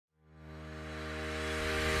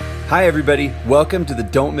Hi, everybody. Welcome to the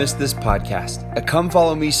Don't Miss This podcast, a Come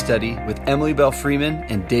Follow Me study with Emily Bell Freeman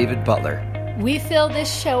and David Butler. We fill this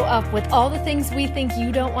show up with all the things we think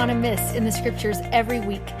you don't want to miss in the scriptures every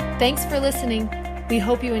week. Thanks for listening. We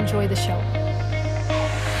hope you enjoy the show.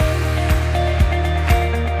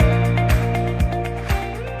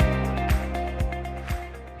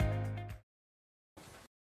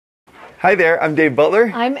 Hi there, I'm Dave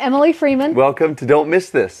Butler. I'm Emily Freeman. Welcome to Don't Miss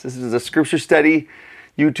This. This is a scripture study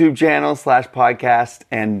YouTube channel / podcast,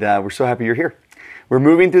 and we're so happy you're here. We're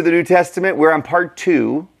moving through the New Testament. We're on part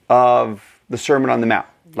 2 of the Sermon on the Mount.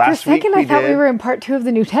 For a second, I thought we were in part 2 of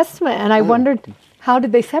the New Testament, and I wondered, how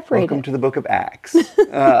did they separate Welcome to the book of Acts.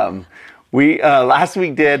 We last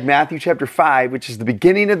week did Matthew chapter 5, which is the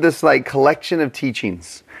beginning of this collection of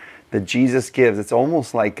teachings that Jesus gives. It's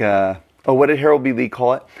almost like, what did Harold B. Lee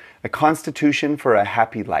call it? A constitution for a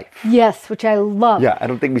happy life. Yes, which I love. Yeah, I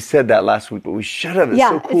don't think we said that last week, but we should have. It's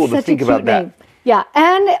so cool to think about that. Name. Yeah,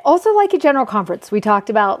 and also like a general conference we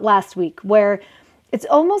talked about last week, where it's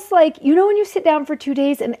almost like, when you sit down for 2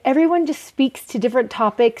 days and everyone just speaks to different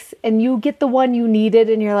topics and you get the one you needed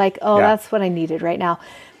and you're like, that's what I needed right now.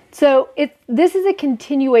 So this is a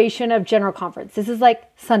continuation of general conference. This is like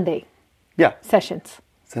Sunday sessions.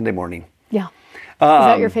 Sunday morning. Yeah. Is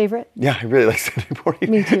that your favorite? Yeah, I really like Sunday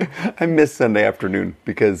morning. Me too. I miss Sunday afternoon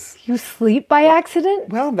because... You sleep by accident?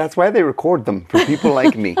 Well, that's why they record them, for people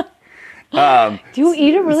like me. Do you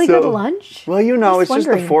eat a really good lunch? Well, it's just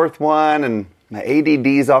the fourth one, and my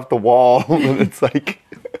ADD's off the wall, and it's like...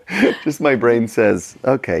 just my brain says,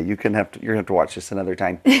 okay, you're going to have to watch this another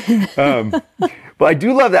time. But I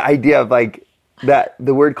do love the idea of that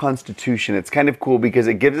the word constitution. It's kind of cool because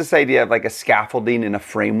it gives this idea of a scaffolding and a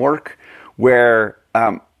framework where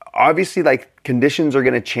obviously conditions are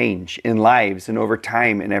going to change in lives and over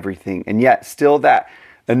time and everything. And yet still that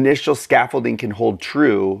initial scaffolding can hold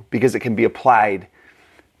true because it can be applied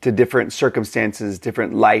to different circumstances,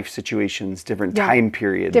 different life situations, different time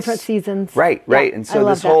periods. Different seasons. Right. And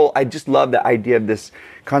so I just love the idea of this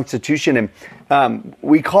constitution. And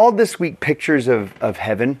we called this week Pictures of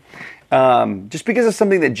Heaven. Just because of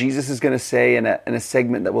something that Jesus is going to say in a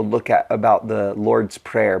segment that we'll look at about the Lord's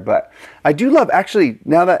Prayer. But I do love, actually,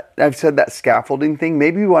 now that I've said that scaffolding thing,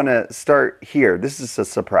 maybe we want to start here. This is a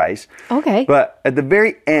surprise. Okay. But at the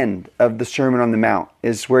very end of the Sermon on the Mount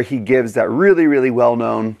is where he gives that really, really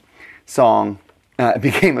well-known song. It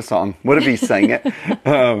became a song. What if he sang it?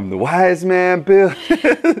 The wise man built.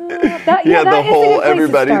 The whole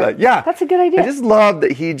everybody. That's a good idea. I just love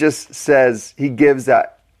that he just says, he gives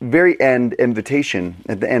that very end invitation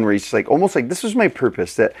at the end where he's almost like, this was my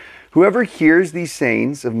purpose, that whoever hears these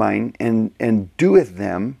sayings of mine and doeth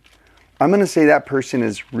them, I'm going to say that person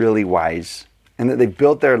is really wise and that they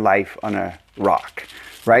built their life on a rock,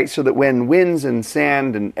 right? So that when winds and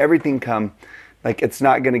sand and everything come, it's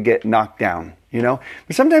not going to get knocked down, But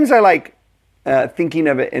sometimes I like thinking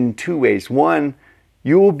of it in 2 ways. One,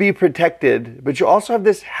 you will be protected, but you also have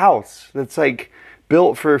this house that's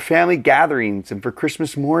built for family gatherings and for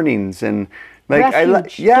Christmas mornings and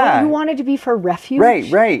refuge. Don't you want it to be for refuge?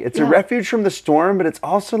 Right. It's a refuge from the storm, but it's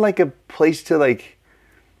also a place to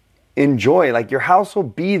enjoy. Your house will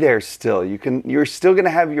be there still. You're still gonna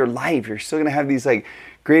have your life. You're still gonna have these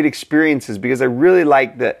great experiences, because I really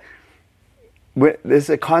like that this is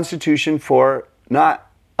a constitution for not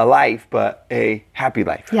a life, but a happy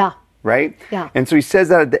life. Yeah. Right? Yeah. And so he says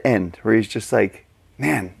that at the end where he's just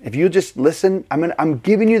man, if you just listen, I'm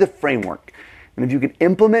giving you the framework. And if you can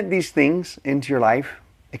implement these things into your life,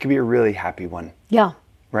 it can be a really happy one. Yeah.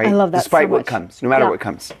 Right? I love that. Despite so what much. comes, no matter what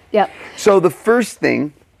comes. Yeah. So the first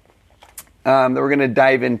thing that we're going to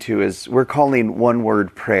dive into is we're calling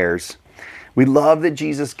one-word prayers. We love that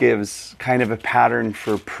Jesus gives kind of a pattern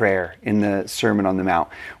for prayer in the Sermon on the Mount.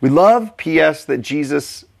 We love, P.S., that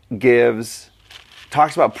Jesus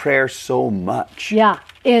talks about prayer so much. Yeah,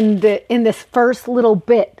 in this first little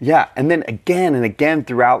bit. Yeah, and then again and again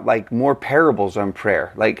throughout more parables on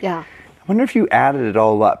prayer. I wonder if you added it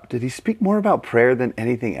all up. Did he speak more about prayer than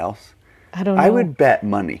anything else? I don't know. I would bet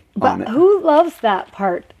money on it. But who loves that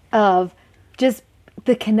part of just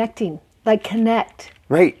the connecting? Connect.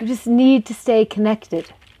 Right. You just need to stay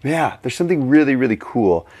connected. Yeah, there's something really, really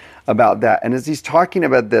cool about that. And as he's talking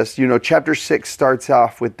about this, chapter 6 starts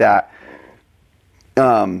off with that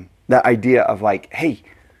idea of hey,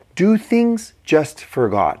 do things just for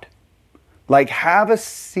God. Have a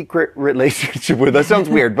secret relationship with. That sounds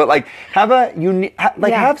weird, but have a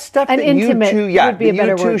have stuff that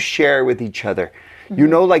you two share with each other.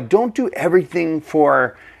 Mm-hmm. Don't do everything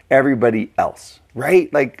for everybody else,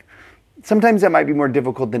 right? Sometimes that might be more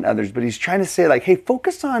difficult than others, but he's trying to say hey,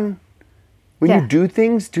 focus on When Yeah. you do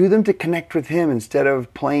things, do them to connect with him instead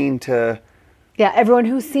of playing to... Yeah, everyone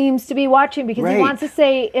who seems to be watching, because he Right. wants to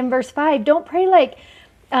say in verse 5, don't pray like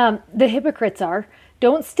the hypocrites are.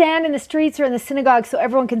 Don't stand in the streets or in the synagogue so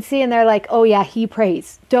everyone can see and they're like, oh yeah, he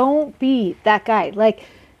prays. Don't be that guy. Like,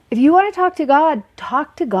 if you want to talk to God,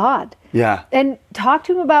 talk to God. Yeah. And talk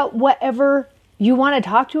to him about whatever you want to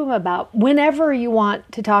talk to him about, whenever you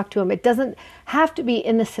want to talk to him. It doesn't have to be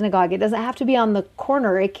in the synagogue. It doesn't have to be on the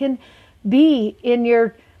corner. It can be in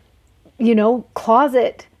your,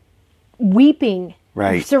 closet, weeping,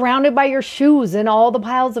 Right. surrounded by your shoes and all the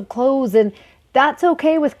piles of clothes. And that's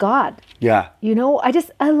okay with God. Yeah.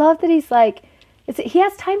 I love that he's like, he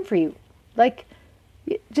has time for you. Like,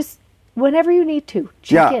 just whenever you need to,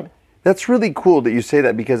 check in. That's really cool that you say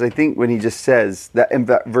that, because I think when he just says that in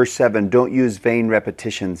verse 7, don't use vain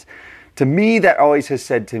repetitions. To me, that always has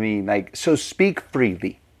said to me, like, so speak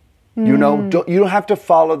freely. You don't have to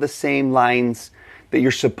follow the same lines that you're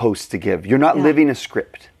supposed to give. You're not living a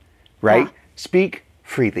script, right? Yeah. Speak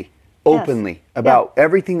freely, openly about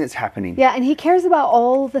everything that's happening. Yeah, and he cares about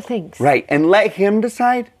all the things. Right, and let him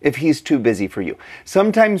decide if he's too busy for you.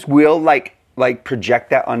 Sometimes we'll like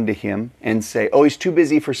project that onto him and say, oh, he's too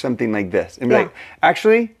busy for something like this. And be like,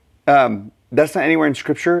 actually, that's not anywhere in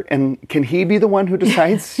scripture. And can he be the one who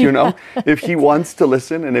decides, if he wants to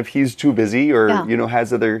listen and if he's too busy or,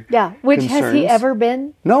 has other Which concerns? has he ever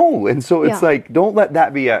been? No. And so it's like, don't let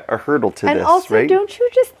that be a hurdle to and this, also, right? don't you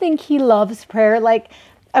just think he loves prayer? Like,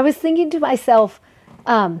 I was thinking to myself,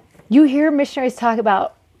 you hear missionaries talk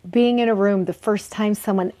about being in a room the first time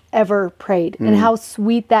someone ever prayed and how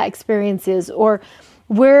sweet that experience is. Or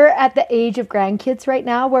we're at the age of grandkids right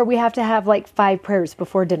now where we have to have like 5 prayers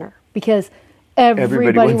before dinner because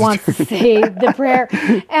everybody wants to say the prayer.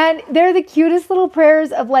 And they're the cutest little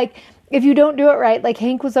prayers of like, if you don't do it right, like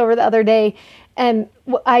Hank was over the other day and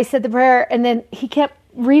I said the prayer and then he kept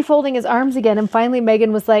refolding his arms again. And finally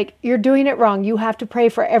Megan was like, you're doing it wrong. You have to pray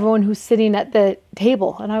for everyone who's sitting at the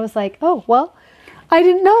table. And I was like, oh, well, I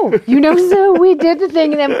didn't know, so we did the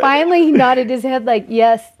thing. And then finally he nodded his head like,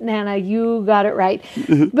 yes, Nana, you got it right.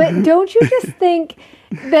 But don't you just think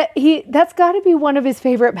that that's got to be one of his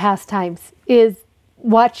favorite pastimes is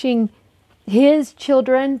watching his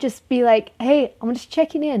children just be like, hey, I'm just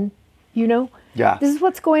checking in, Yeah. This is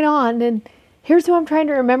what's going on. And here's who I'm trying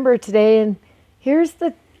to remember today. And here's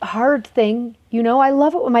the hard thing. I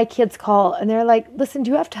love it when my kids call and they're like, listen,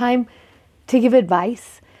 do you have time to give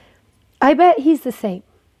advice? I bet he's the same.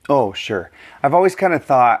 Oh, sure. I've always kind of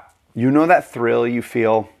thought, that thrill you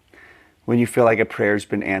feel when you feel like a prayer's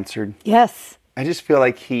been answered? Yes. I just feel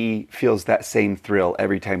like he feels that same thrill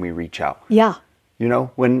every time we reach out. Yeah.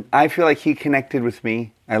 When I feel like he connected with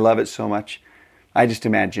me, I love it so much. I just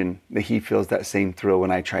imagine that he feels that same thrill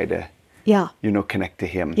when I try to, connect to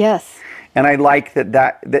him. Yes. And I like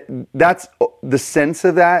that's the sense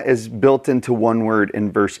of that is built into one word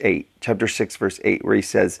in verse 8, chapter 6, verse 8, where he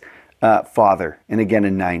says, Father, and again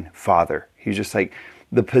in 9, Father. He's just like,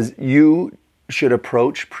 you should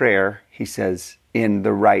approach prayer, he says, in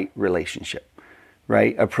the right relationship,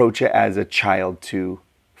 right? Approach it as a child to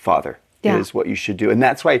Father is what you should do. And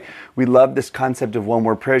that's why we love this concept of one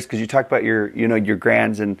word prayers, because you talk about your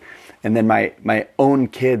grands and then my own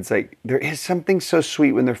kids, like there is something so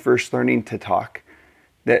sweet when they're first learning to talk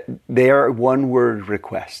that they are one word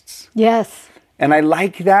requests. Yes. And I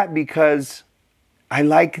like that because I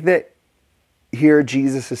like that here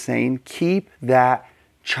Jesus is saying, keep that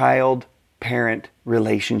child-parent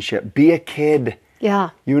relationship. Be a kid.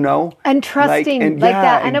 Yeah. And trusting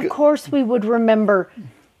that. And of course we would remember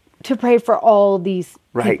to pray for all these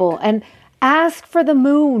people and ask for the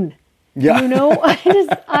moon. Yeah.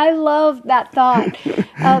 I love that thought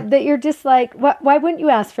that you're just like, why wouldn't you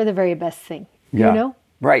ask for the very best thing? Yeah.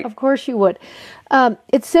 Right. Of course you would.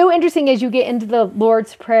 It's so interesting as you get into the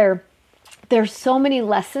Lord's Prayer. There's so many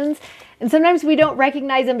lessons, and sometimes we don't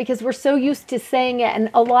recognize them because we're so used to saying it, and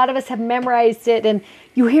a lot of us have memorized it, and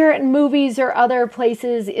you hear it in movies or other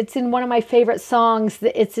places. It's in one of my favorite songs.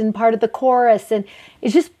 It's in part of the chorus, and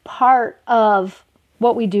it's just part of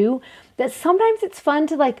what we do. That sometimes it's fun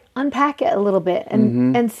to like unpack it a little bit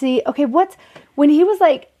and see, okay, when he was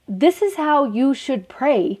like, this is how you should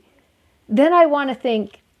pray, then I want to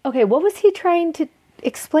think, okay, what was he trying to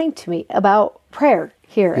explain to me about prayer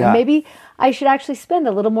here? Yeah. And maybe I should actually spend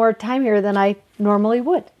a little more time here than I normally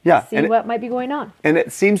would. Yeah. See what might be going on. And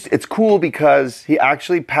it's cool because he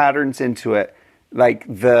actually patterns into it like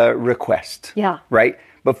the request. Yeah. Right?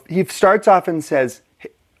 But he starts off and says,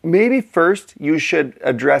 maybe first you should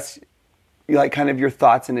address like kind of your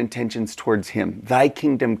thoughts and intentions towards him. Thy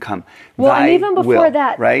kingdom come. Well, Thy and even before will,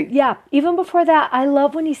 that, right? Yeah, even before that, I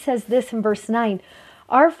love when he says this in verse 9.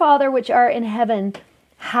 Our Father which art in heaven,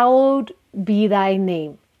 hallowed be thy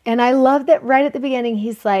name. And I love that right at the beginning,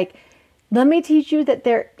 he's like, let me teach you that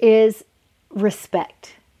there is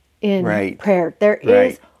respect in prayer. There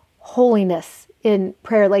is holiness in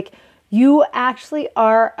prayer. Like, you actually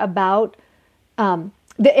are about,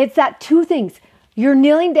 it's that two things. You're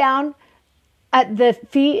kneeling down at the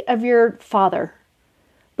feet of your Father,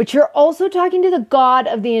 but you're also talking to the God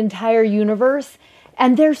of the entire universe.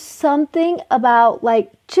 And there's something about,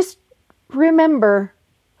 like, just remember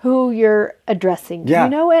who you're addressing, Yeah, you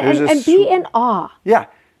know, and be in awe. Yeah.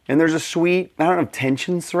 And there's a sweet, I don't know if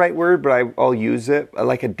tension's the right word, but I'll use it,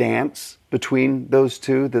 like a dance between those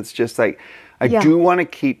two. That's just like, I do want to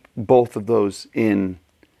keep both of those in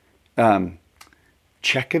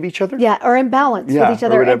check of each other. Yeah, or in balance with each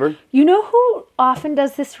other. Or whatever. And you know who often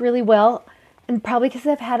does this really well? And probably because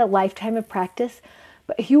I've had a lifetime of practice.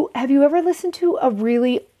 But have you ever listened to a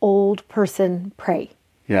really old person pray?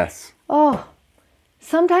 Yes. Oh,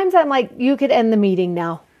 sometimes I'm like, you could end the meeting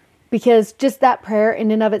now. Because just that prayer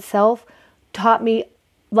in and of itself taught me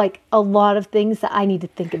like a lot of things that I need to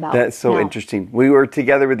think about. That's so now. interesting. We were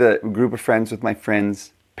together with a group of friends with my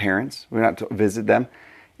friend's parents. We went out to visit them.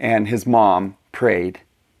 And his mom prayed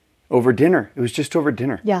over dinner. It was just over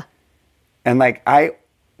dinner. Yeah. And like I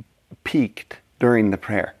peaked during the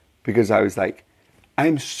prayer because I was like,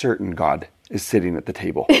 I'm certain God is sitting at the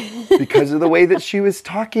table because of the way that she was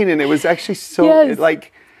talking. And it was actually so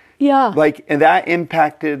and that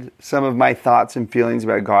impacted some of my thoughts and feelings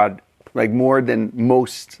about God, like more than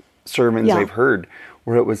most sermons I've heard,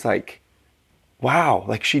 where it was like, wow,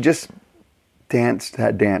 like she just danced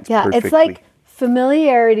that dance perfectly. It's like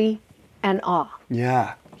familiarity and awe.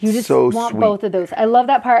 Yeah. You just so want sweet. both of those. I love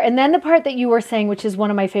that part. And then the part that you were saying, which is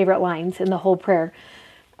one of my favorite lines in the whole prayer,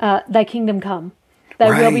 thy kingdom come, thy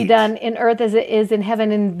will be done in earth as it is in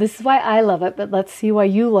heaven. And this is why I love it, but let's see why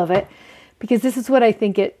you love it. Because this is what I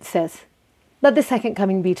think it says. Let the second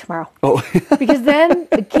coming be tomorrow. Oh. Because then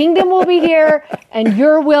the kingdom will be here and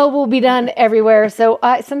your will be done everywhere. So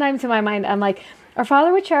sometimes in my mind, I'm like, our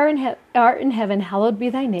Father which art in heaven, hallowed be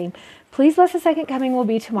thy name. Please bless the second coming will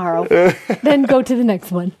be tomorrow. Then go to the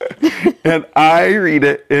next one. And I read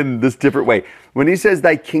it in this different way. When he says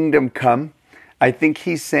thy kingdom come, I think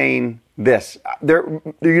he's saying this.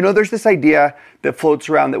 There's this idea that floats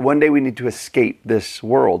around that one day we need to escape this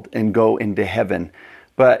world and go into heaven.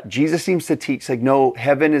 But Jesus seems to teach like, no,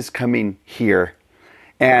 heaven is coming here.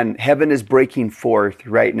 And heaven is breaking forth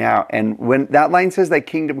right now. And when that line says thy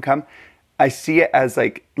kingdom come, I see it as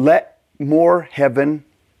like, let more heaven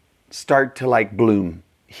start to like bloom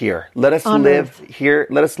here. Let us live here.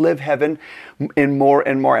 Let us live heaven in more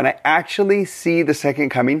and more. And I actually see the second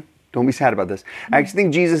coming. Don't be sad about this. I actually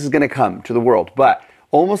think Jesus is going to come to the world, but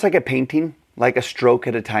almost like a painting, like a stroke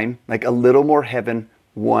at a time, like a little more heaven,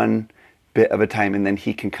 one bit of a time, and then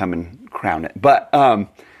he can come and crown it. But,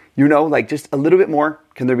 like just a little bit more.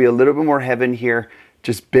 Can there be a little bit more heaven here?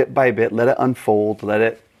 Just bit by bit, let it unfold, let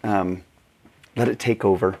it take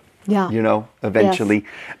over. Yeah. Eventually.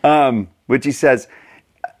 Yes. Which he says,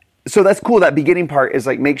 so that's cool. That beginning part is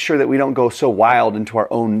like, make sure that we don't go so wild into our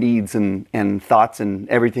own needs and thoughts and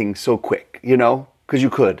everything so quick, because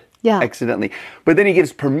you could accidentally. But then he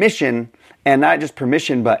gives permission, and not just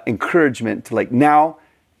permission, but encouragement to like now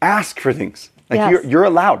ask for things. Like you're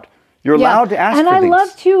allowed. You're allowed to ask for things. And I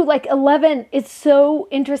love too, like 11, it's so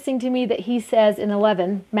interesting to me that he says in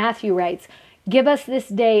 11, Matthew writes, give us this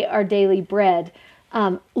day our daily bread.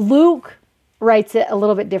 Luke writes it a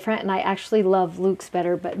little bit different, and I actually love Luke's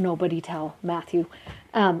better, but nobody tell Matthew.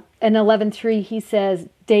 In 11:3, he says,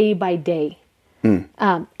 day by day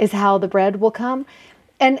is how the bread will come.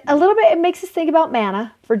 And a little bit, it makes us think about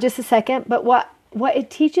manna for just a second, but what it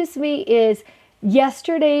teaches me is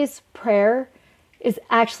yesterday's prayer is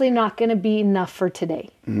actually not going to be enough for today.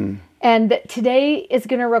 And that today is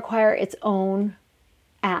going to require its own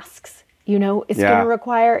asks. It's going to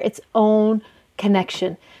require its own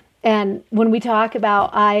connection. And when we talk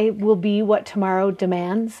about I will be what tomorrow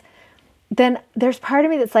demands, then there's part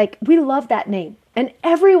of me that's like, we love that name. And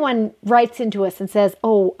everyone writes into us and says,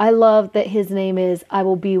 oh, I love that his name is I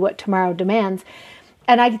will be what tomorrow demands.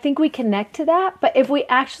 And I think we connect to that. But if we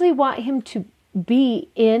actually want him to be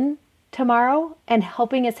in tomorrow and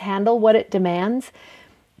helping us handle what it demands,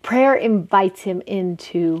 prayer invites him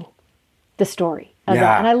into the story of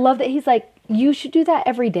that. And I love that he's like, you should do that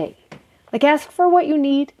every day. Like, ask for what you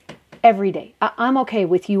need every day. I'm okay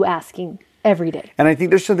with you asking every day. And I think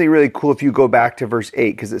there's something really cool if you go back to verse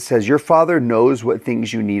 8, because it says, your Father knows what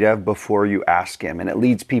things you need of before you ask him. And it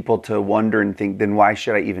leads people to wonder and think, then why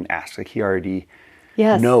should I even ask? Like, he already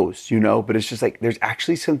knows, but it's just like, there's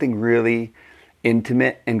actually something really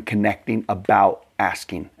intimate and connecting about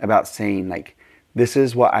asking, about saying like, this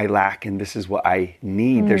is what I lack and this is what I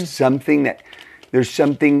need. There's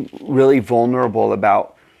something really vulnerable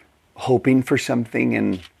about hoping for something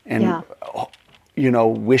and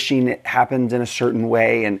wishing it happens in a certain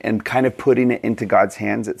way and kind of putting it into God's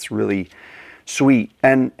hands. It's really sweet.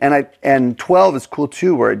 And 12 is cool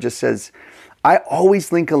too, where it just says, I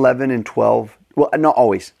always link 11 and 12. Well, not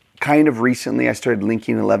always. Kind of recently, I started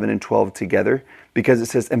linking 11 and 12 together because it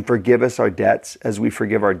says, and forgive us our debts as we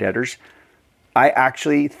forgive our debtors. I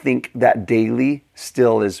actually think that daily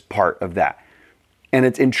still is part of that. And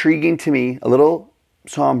it's intriguing to me, a little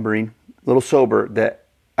sober, that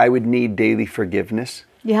I would need daily forgiveness.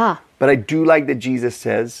 Yeah. But I do like that Jesus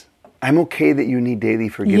says, I'm okay that you need daily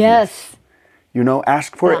forgiveness. Yes.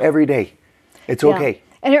 Ask for it every day. It's okay.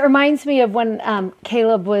 And it reminds me of when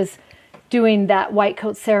Caleb was doing that white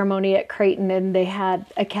coat ceremony at Creighton, and they had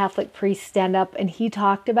a Catholic priest stand up, and he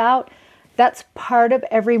talked about that's part of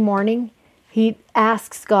every morning. He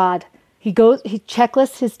asks God, he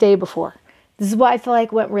checklists his day before. This is what I feel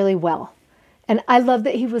like went really well. And I love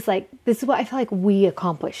that he was like, this is what I feel like we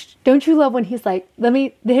accomplished. Don't you love when he's like,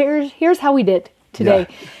 here's how we did today.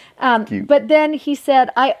 Yeah. But then he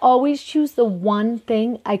said, I always choose the one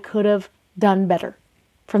thing I could have done better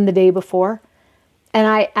from the day before. And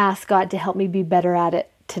I ask God to help me be better at it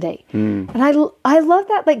today. And I love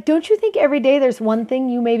that. Like, don't you think every day there's one thing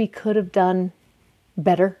you maybe could have done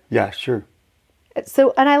better? Yeah, sure.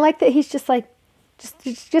 So, and I like that he's just like,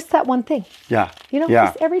 just that one thing. Yeah.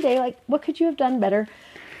 Just every day, like, what could you have done better?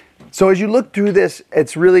 So as you look through this,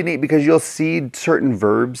 it's really neat because you'll see certain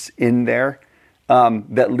verbs in there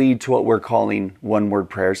that lead to what we're calling one-word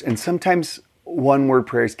prayers. And sometimes one-word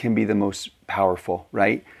prayers can be the most powerful,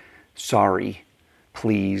 right? Sorry,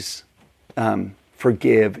 please,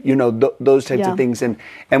 forgive, those types of things.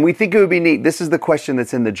 And we think it would be neat. This is the question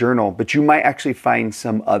that's in the journal, but you might actually find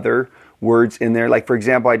some other words in there. Like, for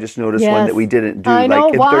example, I just noticed one that we didn't do. I know,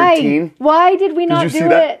 like in why? 13. Why did we not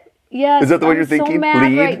do it? Yes. Is that the one you're thinking? I'm so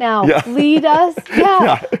mad right now. Yeah. Lead us?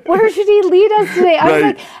 Yeah. Where should he lead us today? I was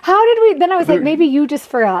like, how did we? Then I was like, maybe you just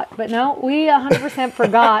forgot. But no, we 100%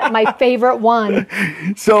 forgot my favorite one.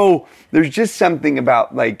 So there's just something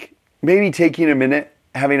about like maybe taking a minute,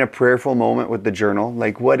 having a prayerful moment with the journal.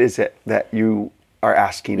 Like, what is it that you are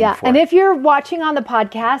asking him for? And if you're watching on the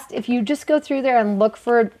podcast, if you just go through there and look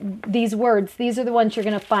for these words, these are the ones you're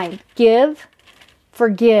going to find. Give,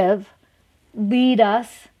 forgive, lead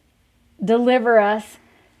us, deliver us,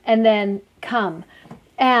 and then come.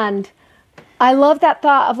 And I love that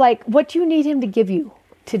thought of like, what do you need him to give you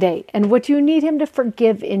today? And what do you need him to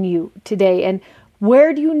forgive in you today? And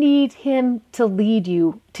where do you need him to lead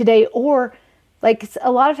you today? Or like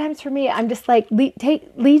a lot of times for me, I'm just like,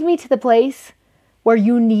 lead me to the place where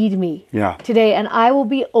you need me today. And I will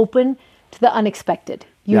be open to the unexpected,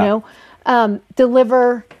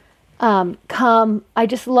 deliver, come. I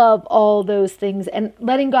just love all those things and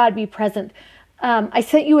letting God be present. I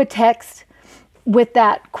sent you a text with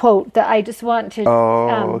that quote that I just want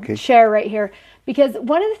to share right here. Because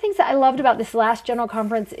one of the things that I loved about this last General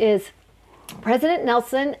Conference is President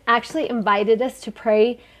Nelson actually invited us to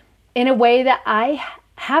pray in a way that I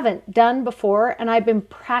haven't done before. And I've been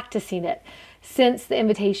practicing it since the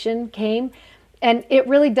invitation came. And it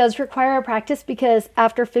really does require a practice because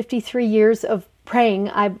after 53 years of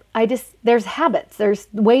praying, there's habits, there's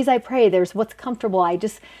ways I pray, there's what's comfortable. I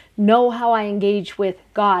just know how I engage with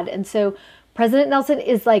God. And so President Nelson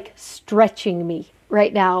is like stretching me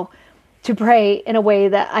right now to pray in a way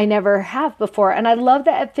that I never have before. And I love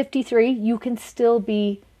that at 53, you can still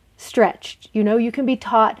be stretched. You can be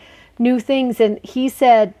taught new things. And he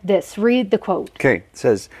said this, read the quote. Okay, it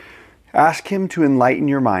says, ask him to enlighten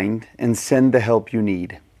your mind and send the help you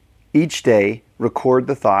need. Each day, record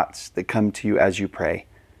the thoughts that come to you as you pray.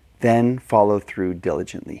 Then follow through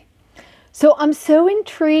diligently. So I'm so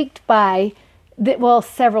intrigued by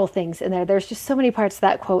several things in there. There's just so many parts of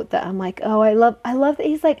that quote that I'm like, oh, I love that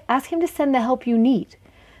he's like, ask him to send the help you need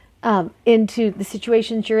into the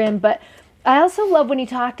situations you're in. But I also love when he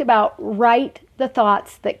talked about write the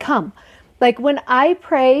thoughts that come. Like when I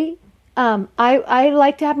pray, I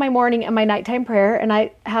like to have my morning and my nighttime prayer, and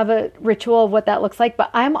I have a ritual of what that looks like, but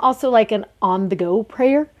I'm also like an on-the-go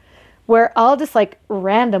prayer where I'll just like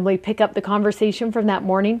randomly pick up the conversation from that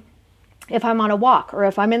morning if I'm on a walk or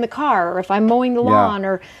if I'm in the car or if I'm mowing the lawn,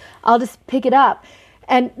 or I'll just pick it up.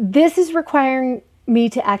 And this is requiring me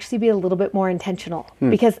to actually be a little bit more intentional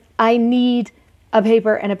because I need a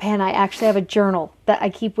paper and a pen. I actually have a journal that I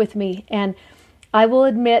keep with me. And I will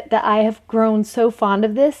admit that I have grown so fond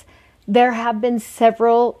of this. There have been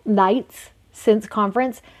several nights since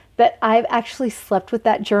conference that I've actually slept with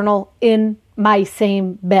that journal in my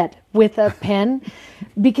same bed with a pen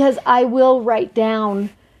because I will write down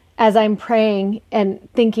as I'm praying and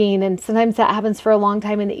thinking, and sometimes that happens for a long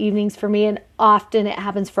time in the evenings for me, and often it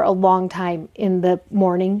happens for a long time in the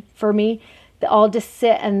morning for me, that I'll just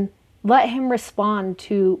sit and let him respond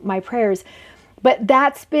to my prayers. But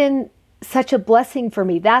that's been such a blessing for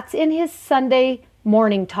me. That's in his Sunday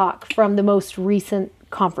morning talk from the most recent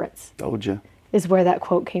conference. Told you. Is where that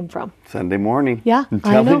quote came from. Sunday morning. Yeah, I'm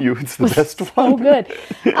telling you, it's the best so one. So good.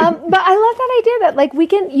 But I love that idea that like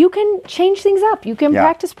you can change things up. You can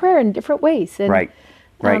practice prayer in different ways and right.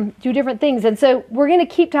 Do different things. And so we're going to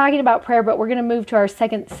keep talking about prayer, but we're going to move to our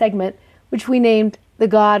second segment, which we named The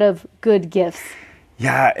God of Good Gifts.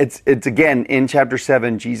 Yeah, it's again in chapter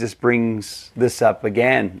 7, Jesus brings this up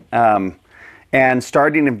again. And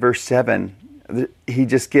starting in verse 7, he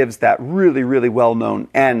just gives that really, really well-known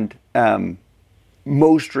and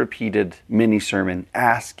most repeated mini sermon.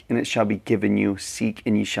 Ask and it shall be given you, seek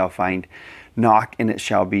and ye shall find, knock and it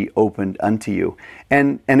shall be opened unto you.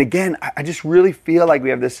 And again, I just really feel like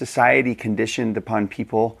we have this society conditioned upon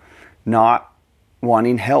people not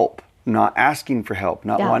wanting help, not asking for help,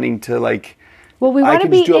 not wanting to like, well, we want to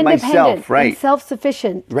be independent myself, right? And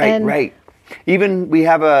self-sufficient. Right. Even we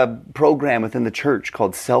have a program within the church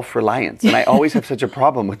called Self-Reliance, and I always have such a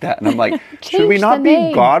problem with that. And I'm like, should we not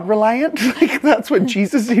be God-reliant? Like, that's what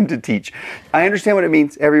Jesus seemed to teach. I understand what it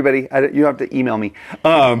means, everybody. You have to email me.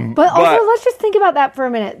 But also, let's just think about that for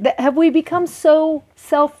a minute. Have we become so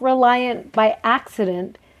self-reliant by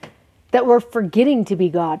accident that we're forgetting to be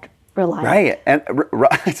God-reliant? Right. And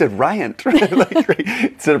I said Riant,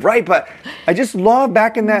 instead of right. But I just love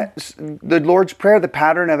back in the Lord's Prayer, the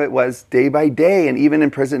pattern of it was day by day. And even in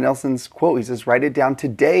President Nelson's quote, he says, write it down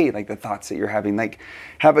today, like the thoughts that you're having, like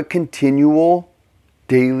have a continual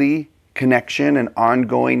daily connection and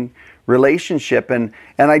ongoing relationship. And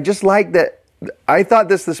I just like that. I thought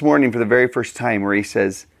this morning for the very first time where he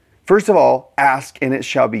says, first of all, ask and it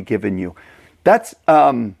shall be given you. That's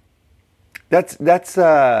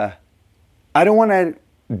I don't want to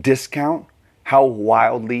discount how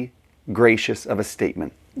wildly gracious of a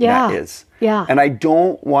statement that is. Yeah. And I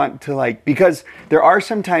don't want to because there are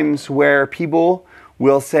some times where people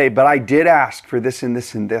will say, but I did ask for this and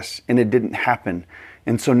this and this, and it didn't happen.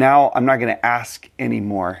 And so now I'm not going to ask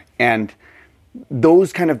anymore. And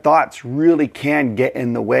those kind of thoughts really can get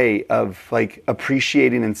in the way of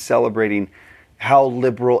appreciating and celebrating how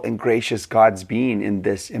liberal and gracious God's being in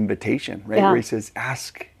this invitation, right? Yeah. Where he says,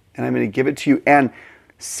 ask and I'm going to give it to you, and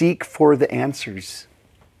seek for the answers.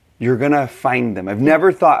 You're going to find them. I've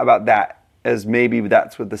never thought about that as maybe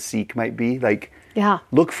that's what the seek might be.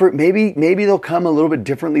 Look for, maybe they'll come a little bit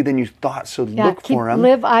differently than you thought. So look for them.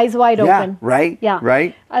 Live eyes wide open. Right. Yeah.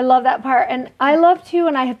 Right. I love that part. And I love too,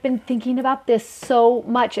 and I have been thinking about this so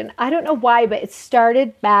much, and I don't know why, but it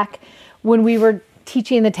started back when we were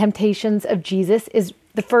teaching the temptations of Jesus is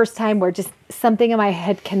the first time where just something in my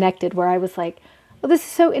head connected where I was like, well, this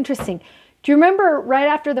is so interesting. Do you remember right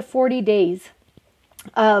after the 40 days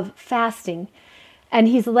of fasting, and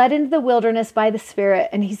he's led into the wilderness by the Spirit,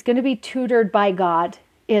 and he's going to be tutored by God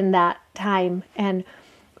in that time. And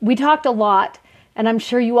we talked a lot, and I'm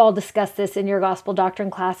sure you all discussed this in your gospel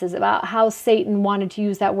doctrine classes about how Satan wanted to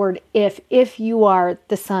use that word, if you are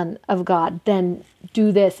the Son of God, then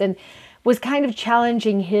do this, and was kind of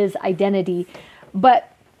challenging his identity. But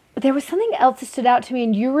there was something else that stood out to me.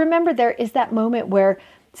 And you remember there is that moment where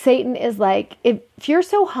Satan is like, if you're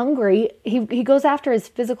so hungry, he goes after his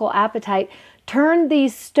physical appetite, turn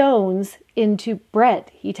these stones into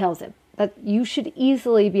bread, he tells him. That you should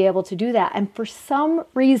easily be able to do that. And for some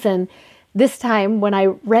reason, this time when I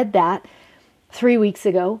read that 3 weeks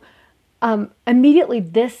ago, immediately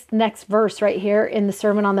this next verse right here in the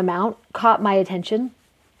Sermon on the Mount caught my attention.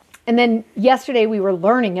 And then yesterday we were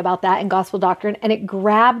learning about that in gospel doctrine, and it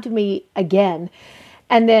grabbed me again.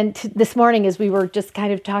 And then this morning, as we were just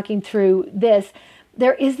kind of talking through this,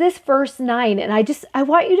 there is this verse 9, and I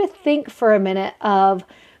want you to think for a minute of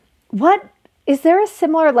is there a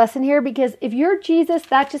similar lesson here? Because if you're Jesus,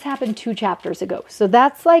 that just happened 2 chapters ago. So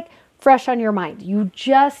that's like fresh on your mind. You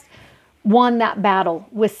just won that battle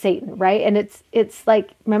with Satan, right? And it's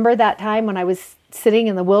like, remember that time when I was sitting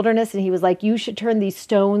in the wilderness and he was like, you should turn these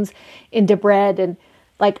stones into bread, and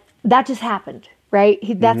like that just happened, right?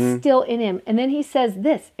 That's still in him. And then he says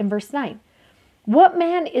this in verse 9, what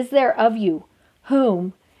man is there of you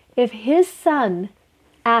whom, if his son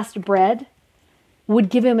asked bread, would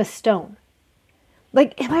give him a stone.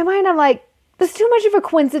 Like, in my mind, I'm like, there's too much of a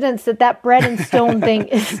coincidence that bread and stone thing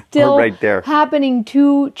is still right there, happening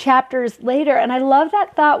 2 chapters later. And I love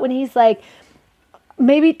that thought when he's like,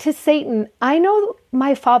 maybe to Satan, I know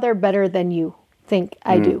my Father better than you think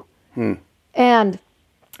I do. And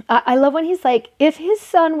I love when he's like, if his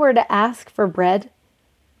son were to ask for bread,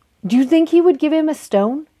 do you think he would give him a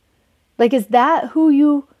stone? Like, is that who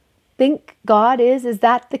you think God is? Is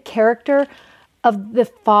that the character of the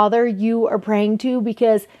Father you are praying to?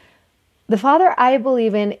 Because the Father I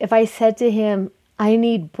believe in, if I said to him, I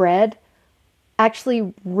need bread,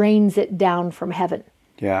 actually rains it down from heaven.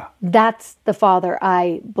 Yeah. That's the Father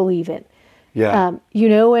I believe in. Yeah.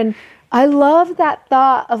 And I love that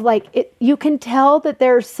thought of like, you can tell that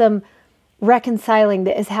there's some reconciling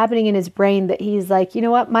that is happening in his brain, that he's like, you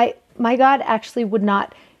know what, my God actually would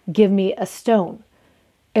not give me a stone.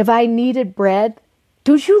 If I needed bread,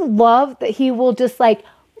 don't you love that he will just like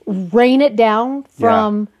rain it down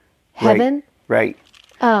from heaven? Right.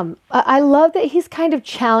 I love that he's kind of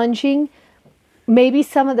challenging maybe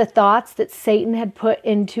some of the thoughts that Satan had put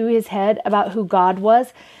into his head about who God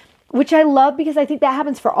was, which I love because I think that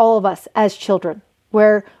happens for all of us as children,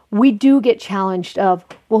 where we do get challenged of,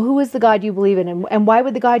 well, who is the God you believe in? And why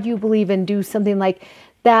would the God you believe in do something like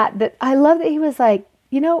that? That I love that he was like,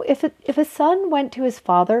 if a son went to his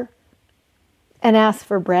father and asked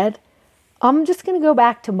for bread, I'm just going to go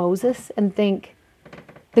back to Moses and think,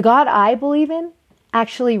 the God I believe in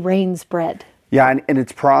actually rains bread. Yeah, and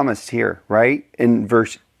it's promised here, right? In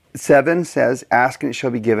verse 7 says, ask and it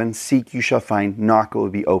shall be given, seek you shall find, knock it will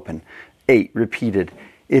be open. 8, repeated,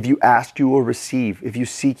 if you ask you will receive, if you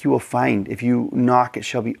seek you will find, if you knock it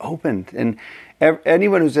shall be opened. And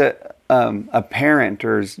anyone who's a parent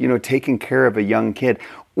or is, taking care of a young kid,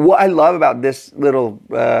 what I love about this little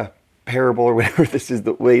parable or whatever this is,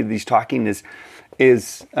 the way he's talking is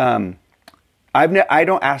I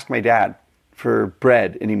don't ask my dad for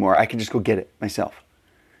bread anymore. I can just go get it myself.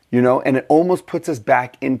 And it almost puts us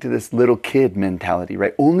back into this little kid mentality,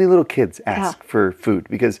 right? Only little kids ask for food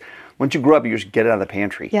because once you grow up, you just get it out of the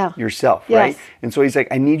pantry yourself, right? And so he's like,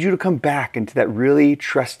 I need you to come back into that really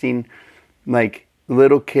trusting, like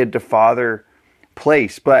little kid to father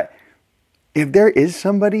place. But if there is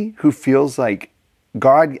somebody who feels like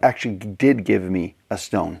God actually did give me a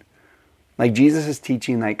stone, like Jesus is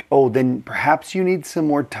teaching, like, oh, then perhaps you need some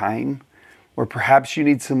more time, or perhaps you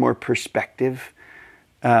need some more perspective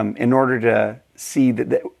in order to see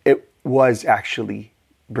that it was actually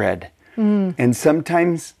bread. And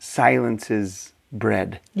sometimes silence is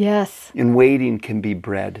bread. Yes. And waiting can be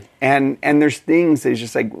bread. And there's things that is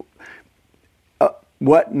just like,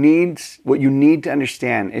 what you need to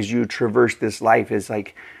understand as you traverse this life is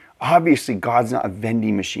like, obviously God's not a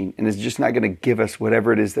vending machine and is just not going to give us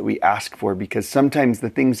whatever it is that we ask for, because sometimes the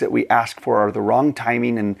things that we ask for are the wrong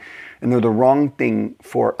timing and they're the wrong thing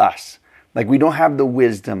for us. Like we don't have the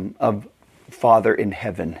wisdom of Father in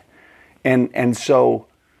heaven. And so,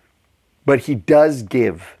 but he does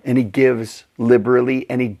give, and he gives liberally,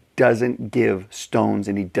 and he doesn't give stones,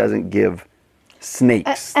 and he doesn't give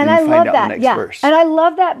snakes. And I love that. Verse. And I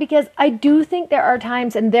love that because I do think there are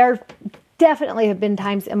times, and there definitely have been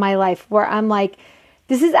times in my life where I'm like,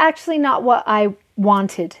 this is actually not what I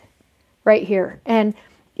wanted right here. And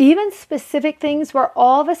even specific things where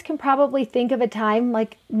all of us can probably think of a time,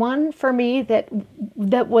 like one for me that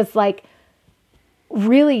was like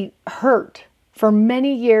really hurt for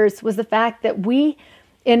many years, was the fact that we,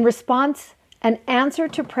 in response and answer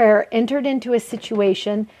to prayer, entered into a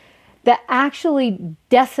situation that actually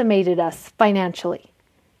decimated us financially.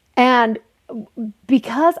 And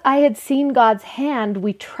because I had seen God's hand,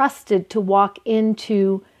 we trusted to walk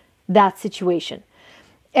into that situation.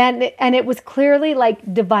 And it was clearly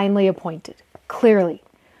like divinely appointed, clearly.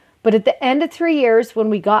 But at the end of 3 years, when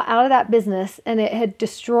we got out of that business and it had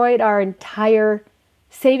destroyed our entire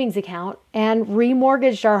savings account and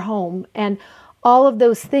remortgaged our home and all of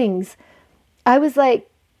those things, I was like,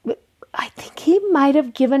 I think he might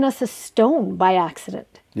have given us a stone by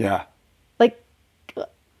accident. Yeah.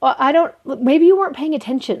 Maybe you weren't paying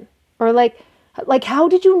attention, or like how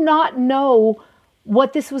did you not know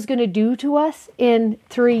what this was going to do to us in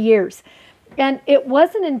 3 years? And it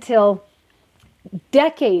wasn't until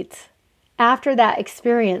decades after that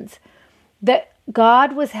experience that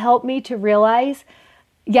God was helped me to realize,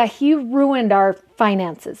 he ruined our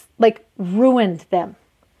finances, like ruined them,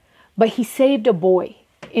 but he saved a boy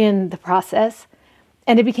in the process.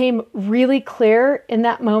 And it became really clear in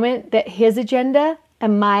that moment that his agenda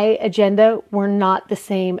and my agenda were not the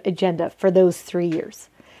same agenda for those 3 years.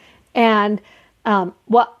 And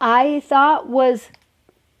What I thought was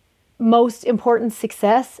most important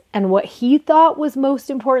success and what he thought was most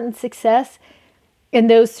important success in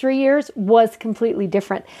those 3 years was completely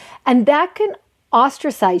different. And that can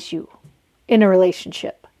ostracize you in a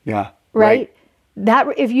relationship. Yeah. Right? That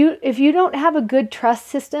if you don't have a good trust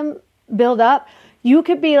system build up, you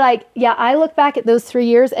could be like, yeah, I look back at those 3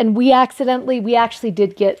 years and we actually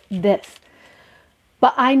did get this.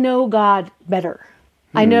 But I know God better.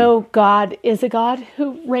 I know God is a God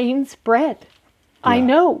who rains bread. Yeah. I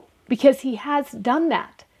know, because he has done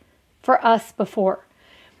that for us before.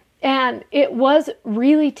 And it was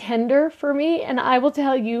really tender for me. And I will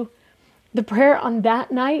tell you, the prayer on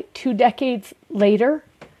that night, 2 decades later,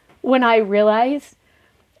 when I realized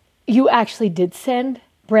you actually did send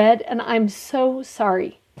bread, and I'm so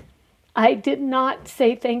sorry. I did not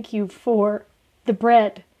say thank you for the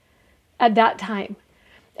bread at that time.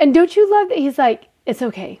 And don't you love that he's like, it's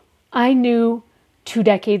okay. I knew 2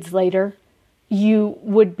 decades later you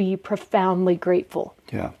would be profoundly grateful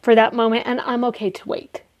for that moment, and I'm okay to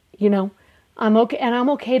wait. I'm okay, and I'm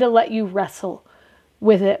okay to let you wrestle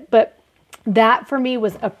with it. But that for me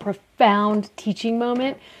was a profound teaching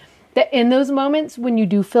moment, that in those moments when you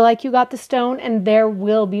do feel like you got the stone, and there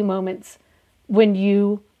will be moments when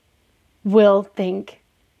you will think,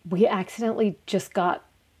 we accidentally just got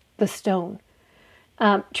the stone.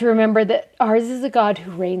 To remember that ours is a God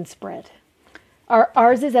who rains bread.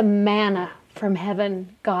 Ours is a manna from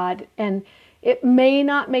heaven, God. And it may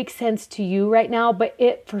not make sense to you right now, but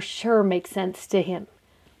it for sure makes sense to him.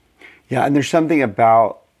 Yeah, and there's something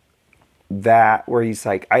about that where he's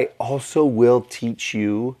like, I also will teach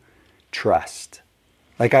you trust.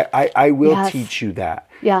 Like I will teach you that.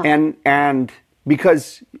 Yeah. And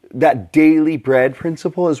because that daily bread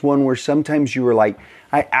principle is one where sometimes you were like,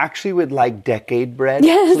 I actually would like decade bread,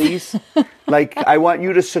 please. Like, I want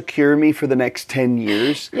you to secure me for the next 10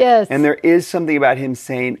 years. Yes. And there is something about him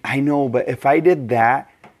saying, I know, but if I did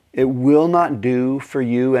that, it will not do for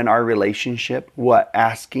you and our relationship what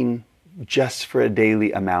asking just for a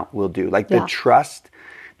daily amount will do. Like the trust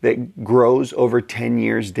that grows over 10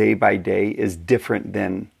 years day by day is different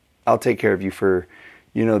than I'll take care of you for,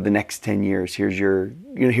 the next 10 years. Here's your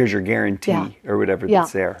guarantee or whatever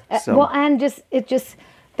that's there. So. Well, and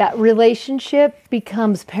that relationship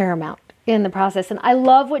becomes paramount in the process. And I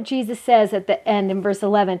love what Jesus says at the end in verse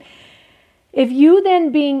 11. If you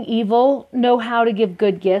then, being evil, know how to give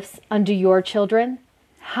good gifts unto your children,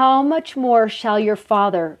 how much more shall your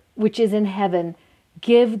Father, which is in heaven,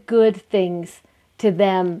 give good things to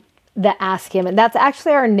them that ask him? And that's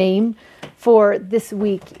actually our name for this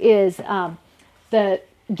week, is the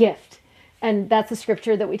gift. And that's a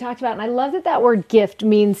scripture that we talked about. And I love that word gift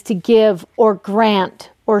means to give or grant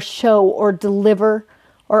or show or deliver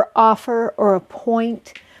or offer or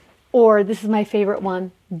appoint, or this is my favorite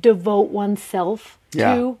one, devote oneself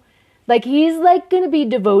to. Like, he's like going to be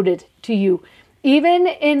devoted to you. Even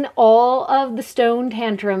in all of the stone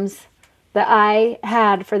tantrums that I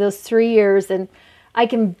had for those 3 years. And I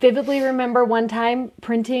can vividly remember one time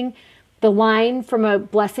printing the line from a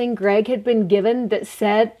blessing Greg had been given that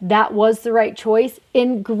said that was the right choice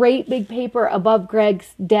in great big paper above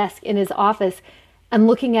Greg's desk in his office, and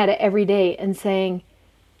looking at it every day and saying,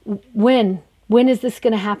 when is this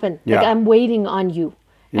going to happen? Like, I'm waiting on you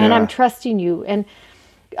and I'm trusting you. And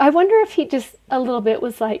I wonder if he just a little bit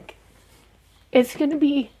was like, it's going to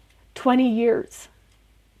be 20 years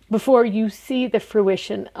before you see the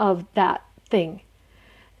fruition of that thing.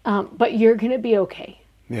 But you're going to be okay.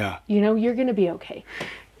 Yeah. You're going to be okay.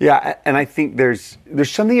 Yeah. And I think there's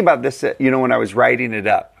something about this that, when I was writing it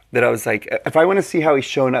up, that I was like, if I want to see how he's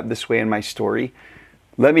shown up this way in my story,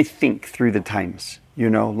 let me think through the times,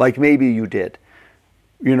 like maybe you did,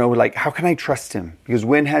 like, how can I trust him? Because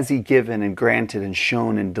when has he given and granted and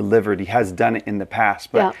shown and delivered? He has done it in the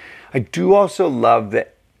past. But I do also love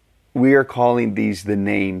that we are calling these the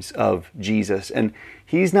names of Jesus. And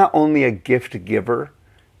he's not only a gift giver,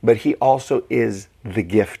 but he also is the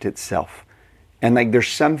gift itself. And like, there's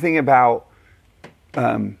something about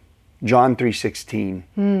John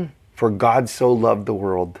 3:16, for God so loved the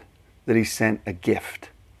world that he sent a gift,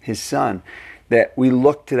 his son, that we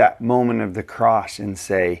look to that moment of the cross and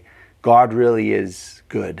say, God really is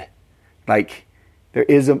good. Like,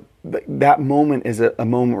 that moment is a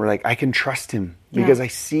moment where, like, I can trust him because I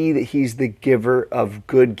see that he's the giver of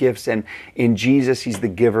good gifts, and in Jesus, he's the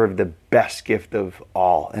giver of the best gift of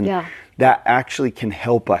all. And that actually can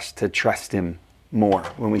help us to trust him more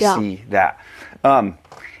when we see that. And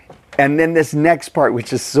then this next part,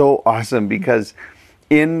 which is so awesome, because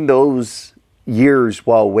in those years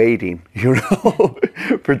while waiting,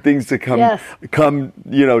 for things to come, Yes.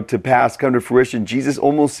 to pass, come to fruition. Jesus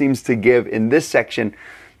almost seems to give in this section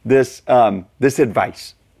this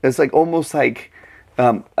advice. It's like almost like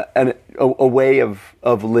a way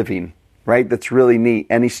of living, right? That's really neat.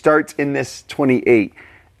 And he starts in this 28,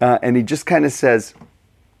 and he just kind of says,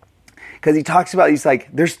 because he talks about, he's like,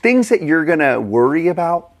 there's things that you're gonna worry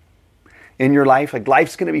about in your life. Like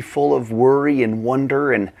life's gonna be full of worry and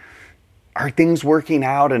wonder, and are things working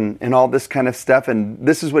out, and all this kind of stuff. And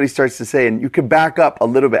this is what he starts to say. And you could back up a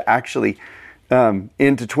little bit actually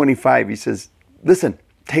into 25. He says, listen,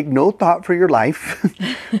 take no thought for your life,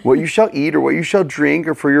 what you shall eat or what you shall drink,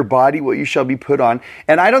 or for your body, what you shall be put on.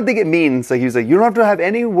 And I don't think it means, like, he's like, you don't have to have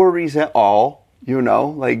any worries at all,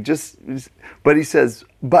 like but he says,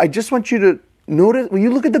 but I just want you to notice, when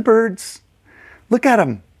you look at the birds, look at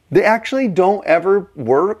them. They actually don't ever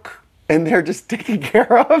work, and they're just taken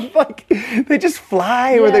care of. Like they just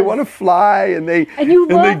fly where they want to fly, and they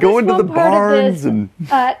go into the barns.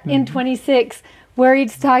 In 26, where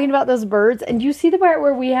he's talking about those birds, and you see the part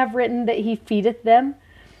where we have written that he feedeth them.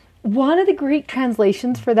 One of the Greek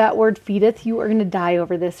translations for that word feedeth, you are going to die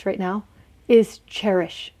over this right now, is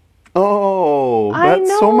cherish. Oh,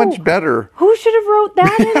 that's so much better. Who should have wrote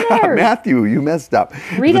that in there? Matthew, you messed up.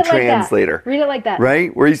 Read it translator. Like that. Read it like that.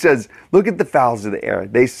 Right? Where he says, look at the fowls of the air.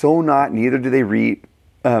 They sow not, neither do they reap,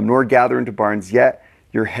 nor gather into barns, yet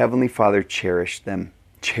your heavenly Father cherisheth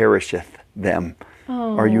them.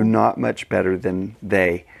 Oh. Are you not much better than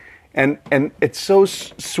they? And it's so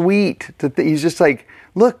sweet to think. He's just like,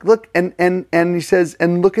 look, and he says,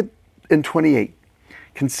 and look at in 28,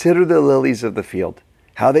 consider the lilies of the field,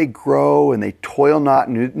 how they grow, and they toil not,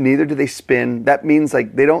 neither do they spin. That means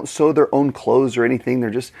like they don't sew their own clothes or anything. They're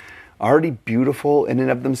just already beautiful in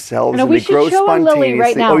and of themselves, and they grow spontaneously. We should show a lily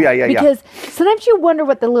right now. Oh, yeah. Because sometimes you wonder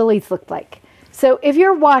what the lilies look like. So if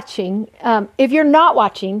you're watching, if you're not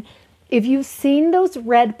watching, if you've seen those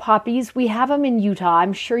red poppies, we have them in Utah.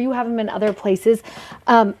 I'm sure you have them in other places.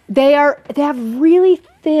 They have really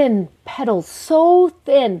thin petals, so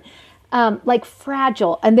thin, like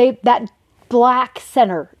fragile, and that black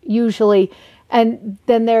center usually, and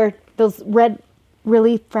then they're those red,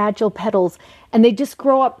 really fragile petals, and they just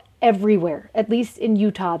grow up everywhere. At least in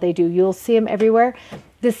Utah, they do. You'll see them everywhere.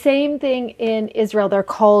 The same thing in Israel. They're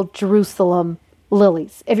called Jerusalem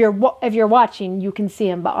lilies. If you're watching, you can see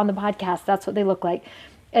them, but on the podcast, that's what they look like.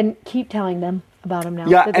 And keep telling them about them now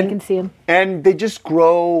that they can see them. And they just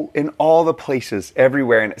grow in all the places,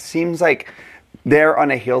 everywhere. And it seems like there on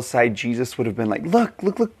a hillside, Jesus would have been like,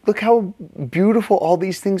 look how beautiful all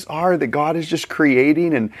these things are that God is just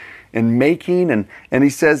creating and making. And he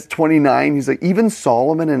says, 29, he's like, even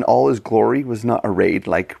Solomon in all his glory was not arrayed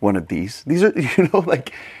like one of these. These are,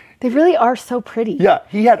 like... They really are so pretty. Yeah,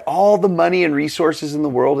 he had all the money and resources in the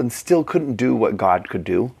world and still couldn't do what God could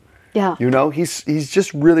do. Yeah. He's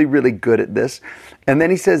just really, really good at this. And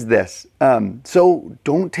then he says this, so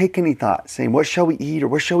don't take any thought, saying, what shall we eat, or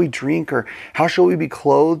what shall we drink, or how shall we be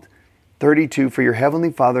clothed? 32, for your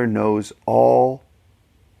heavenly Father knows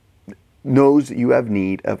that you have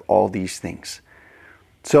need of all these things.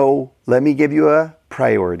 So let me give you a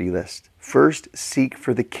priority list. First, seek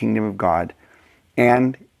for the kingdom of God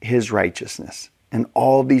and his righteousness, and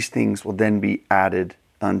all these things will then be added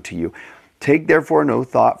unto you. Take therefore no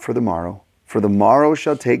thought for the morrow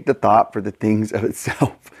shall take the thought for the things of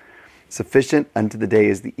itself. Sufficient unto the day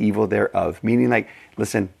is the evil thereof. Meaning, like,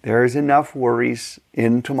 listen, there is enough worries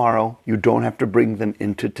in tomorrow. You don't have to bring them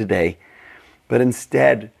into today. But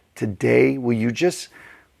instead, today, will you just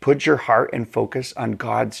put your heart and focus on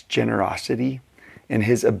God's generosity and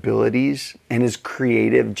his abilities and his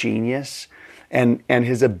creative genius and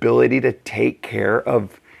his ability to take care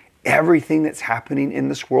of everything that's happening in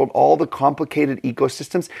this world, all the complicated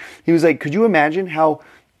ecosystems. He was like, could you imagine how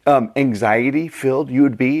anxiety filled you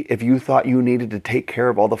would be if you thought you needed to take care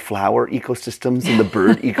of all the flower ecosystems and the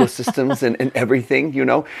bird ecosystems and everything,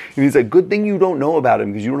 And he's like, good thing you don't know about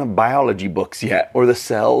him because you don't have biology books yet, or the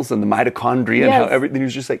cells and the mitochondria and how everything. He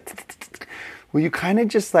was just like, well, you kind of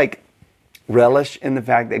just like relish in the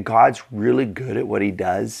fact that God's really good at what he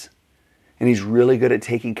does. And he's really good at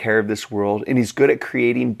taking care of this world. And he's good at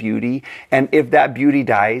creating beauty. And if that beauty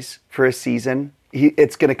dies for a season,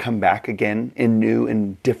 it's going to come back again in new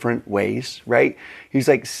and different ways, right? He's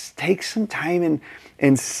like, take some time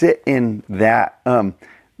and sit in that.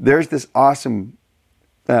 There's this awesome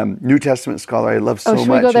New Testament scholar I love so much.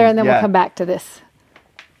 Should we go there and then we'll come back to this?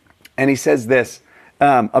 And he says this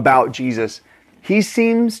about Jesus. He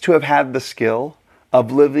seems to have had the skill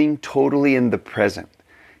of living totally in the present,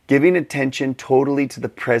 giving attention totally to the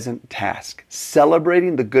present task,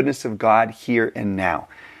 celebrating the goodness of God here and now.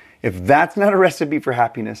 If that's not a recipe for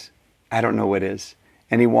happiness, I don't know what is.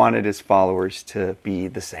 And he wanted his followers to be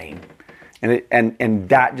the same. And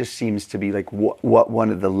that just seems to be like what one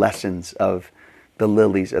of the lessons of the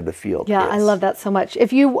lilies of the field Yeah, is. I love that so much.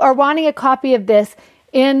 If you are wanting a copy of this,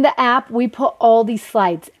 in the app, we put all these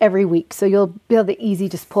slides every week. So you'll be able to easy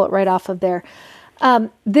just pull it right off of there.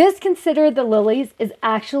 This Consider the Lilies is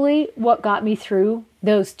actually what got me through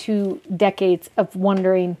those 2 decades of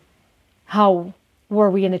wondering how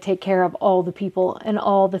were we going to take care of all the people and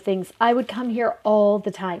all the things. I would come here all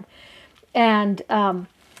the time. And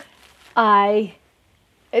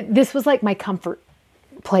this was like my comfort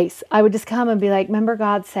place. I would just come and be like, remember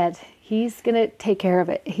God said he's going to take care of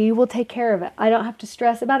it. He will take care of it. I don't have to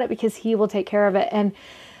stress about it because he will take care of it. And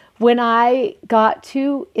when I got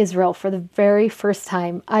to Israel for the very first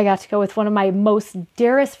time, I got to go with one of my most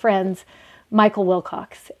dearest friends, Michael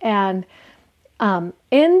Wilcox. And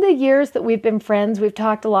in the years that we've been friends, we've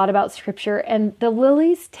talked a lot about scripture, and the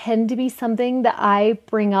lilies tend to be something that I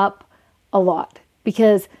bring up a lot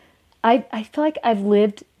because I feel like I've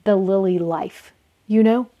lived the lily life,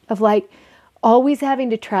 of like always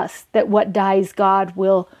having to trust that what dies, God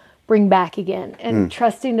will bring back again, and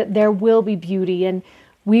trusting that there will be beauty and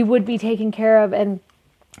we would be taken care of. And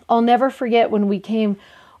I'll never forget when we came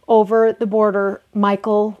over the border,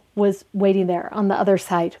 Michael was waiting there on the other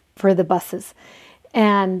side for the buses.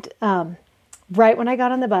 And right when I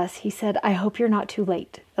got on the bus, he said, I hope you're not too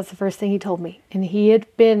late. That's the first thing he told me. And he had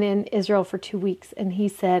been in Israel for 2 weeks. And he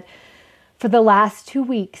said, for the last 2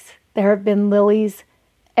 weeks, there have been lilies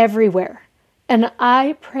everywhere. And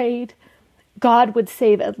I prayed God would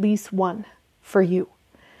save at least one for you.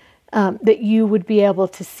 That you would be able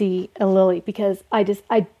to see a lily, because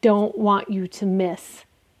I don't want you to miss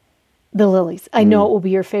the lilies. I know it will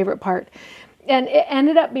be your favorite part. And it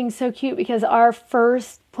ended up being so cute because our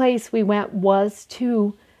first place we went was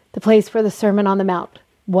to the place where the Sermon on the Mount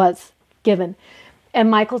was given. And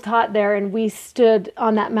Michael taught there, and we stood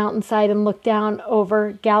on that mountainside and looked down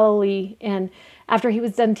over Galilee. And after he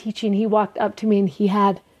was done teaching, he walked up to me and he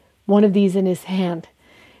had one of these in his hand.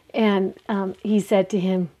 And he said to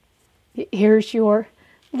him, here's your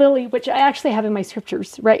lily, which I actually have in my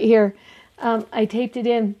scriptures right here. I taped it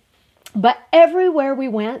in. But everywhere we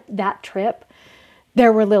went that trip,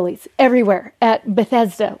 there were lilies everywhere. At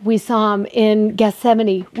Bethesda, we saw them. In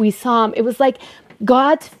Gethsemane, we saw them. It was like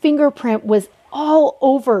God's fingerprint was all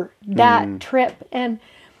over that trip. And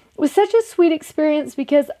it was such a sweet experience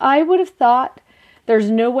because I would have thought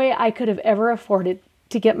there's no way I could have ever afforded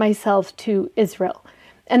to get myself to Israel.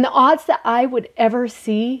 And the odds that I would ever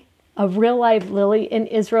see a real live lily in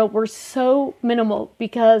Israel were so minimal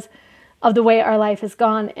because of the way our life has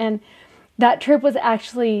gone. And that trip was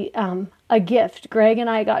actually a gift. Greg and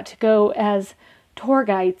I got to go as tour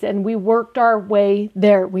guides, and we worked our way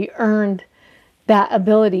there. We earned that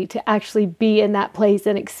ability to actually be in that place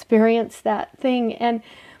and experience that thing. And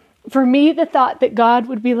for me, the thought that God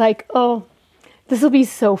would be like, oh, this will be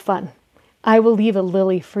so fun. I will leave a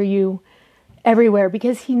lily for you everywhere,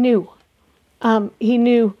 because he knew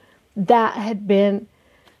that had been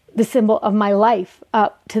the symbol of my life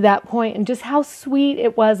up to that point, and just how sweet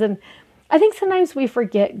it was. And I think sometimes we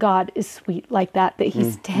forget God is sweet like that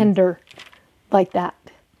he's tender like that.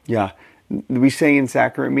 Yeah. We sang in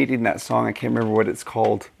sacrament meeting that song. I can't remember what it's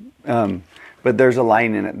called. But there's a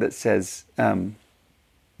line in it that says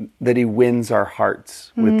that he wins our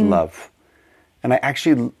hearts with love. And I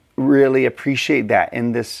actually really appreciate that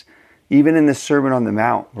in this, even in this Sermon on the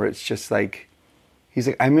Mount, where it's just like, he's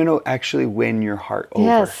like, I'm going to actually win your heart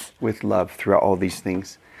over with love throughout all these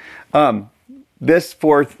things. This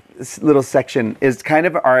fourth little section is kind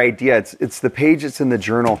of our idea. It's the page that's in the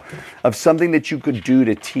journal of something that you could do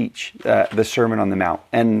to teach the Sermon on the Mount.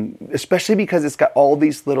 And especially because it's got all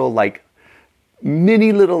these little, like,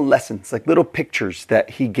 mini little lessons, like little pictures that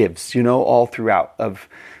he gives, all throughout of,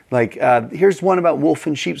 like, here's one about wolf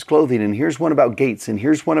in sheep's clothing, and here's one about gates, and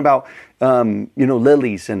here's one about,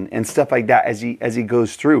 lilies and stuff like that as he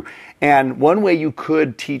goes through. And one way you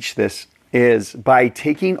could teach this is by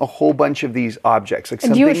taking a whole bunch of these objects. Like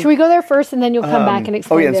something, should we go there first and then you'll come back and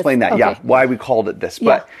explain this? Oh yeah, explain that. Okay. Yeah, why we called it this.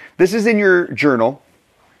 But this is in your journal.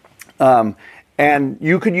 And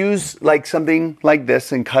you could use like something like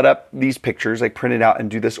this and cut up these pictures, like print it out and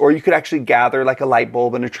do this. Or you could actually gather like a light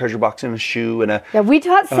bulb and a treasure box and a shoe and a... Yeah, we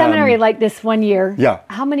taught seminary like this one year. Yeah.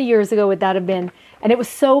 How many years ago would that have been? And it was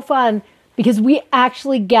so fun because we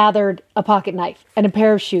actually gathered a pocket knife and a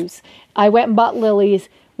pair of shoes. I went and bought lilies.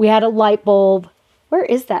 We had a light bulb. Where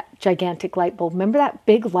is that gigantic light bulb? Remember that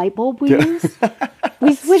big light bulb we used?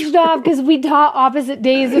 We switched off because we taught opposite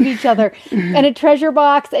days of each other. And a treasure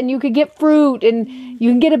box, and you could get fruit, and you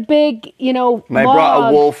can get a big, And I log. brought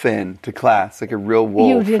a wolf in to class, like a real wolf.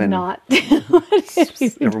 You did and not.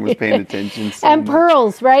 Everyone was paying attention. So And much.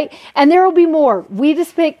 pearls, right? And there will be more. We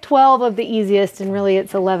just picked 12 of the easiest, and really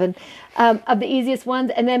it's 11 of the easiest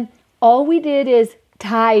ones. And then all we did is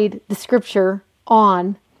tied the scripture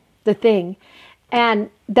on the thing. And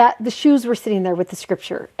that the shoes were sitting there with the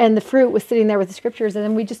scripture, and the fruit was sitting there with the scriptures. And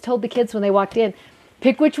then we just told the kids when they walked in,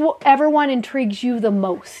 pick whichever one intrigues you the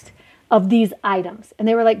most of these items. And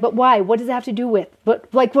they were like, but why? What does it have to do with?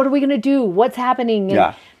 But like, what are we going to do? What's happening? And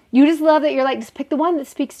Yeah. you just love that you're like, just pick the one that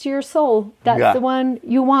speaks to your soul. That's Yeah. the one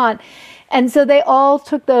you want. And so they all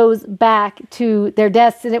took those back to their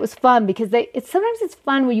desks, and it was fun because sometimes it's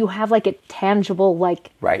fun when you have like a tangible,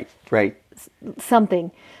 like Right.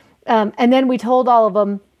 something. And then we told all of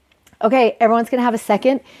them, okay, everyone's going to have a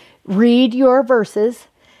second. Read your verses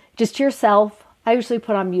just to yourself. I usually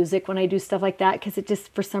put on music when I do stuff like that because it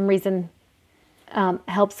just, for some reason,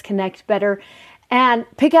 helps connect better. And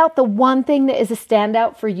pick out the one thing that is a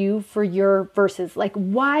standout for you for your verses. Like,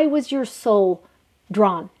 why was your soul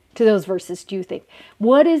drawn to those verses, do you think?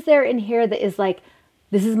 What is there in here that is like,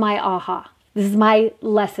 this is my aha. This is my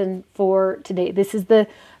lesson for today. This is the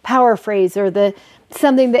power phrase or the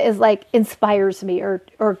something that is like inspires me or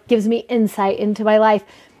gives me insight into my life.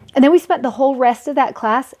 And then we spent the whole rest of that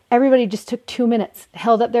class. Everybody just took 2 minutes,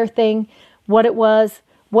 held up their thing, what it was,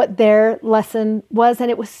 what their lesson was.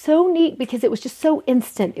 And it was so neat because it was just so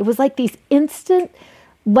instant. It was like these instant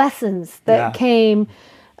lessons that came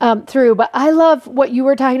through. But I love what you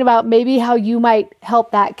were talking about, maybe how you might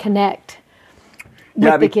help that connect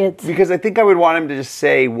with the kids. Because I think I would want them to just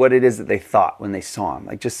say what it is that they thought when they saw him.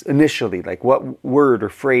 Like just initially, like what word or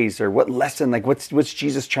phrase or what lesson, like what's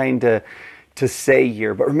Jesus trying to say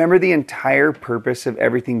here. But remember, the entire purpose of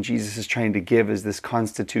everything Jesus is trying to give is this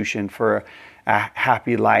constitution for a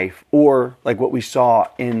happy life. Or like what we saw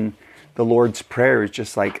in the Lord's Prayer is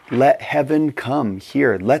just like, let heaven come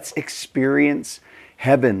here. Let's experience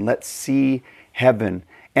heaven. Let's see heaven.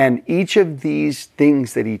 And each of these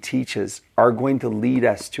things that he teaches are going to lead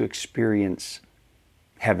us to experience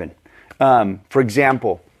heaven. For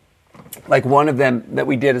example, like one of them that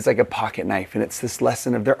we did is like a pocket knife. And it's this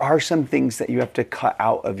lesson of there are some things that you have to cut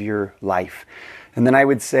out of your life. And then I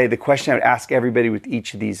would say the question I would ask everybody with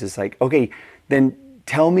each of these is like, okay, then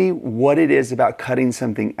tell me what it is about cutting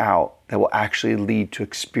something out that will actually lead to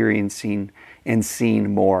experiencing and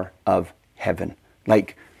seeing more of heaven.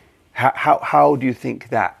 Like, how do you think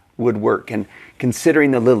that would work? And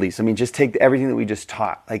considering the lilies, I mean, just take everything that we just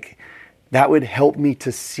taught. Like, that would help me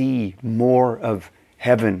to see more of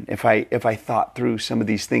heaven if I thought through some of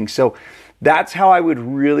these things. So that's how I would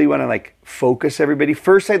really want to like focus everybody.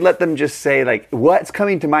 First, I'd let them just say like what's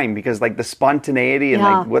coming to mind, because like the spontaneity and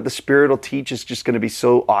like what the Spirit will teach is just going to be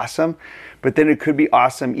so awesome. But then it could be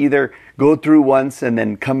awesome either go through once and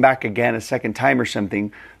then come back again a second time or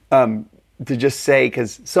something. To just say,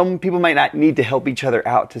 because some people might not need to help each other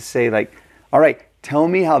out, to say like, all right, tell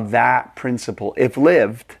me how that principle, if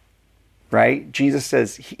lived, right? Jesus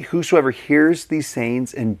says, whosoever hears these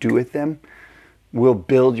sayings and doeth them will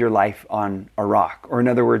build your life on a rock. Or in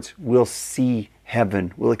other words, will see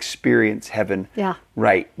heaven, will experience heaven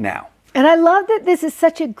right now. And I love that this is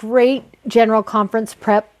such a great general conference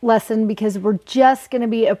prep lesson, because we're just going to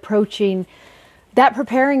be approaching that,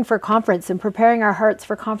 preparing for conference and preparing our hearts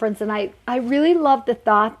for conference. And I really love the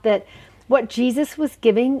thought that what Jesus was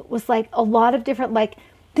giving was like a lot of different, like,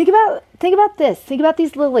 think about this, think about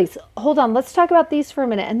these lilies. Hold on, let's talk about these for a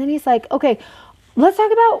minute. And then he's like, okay, let's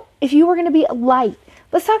talk about if you were going to be a light.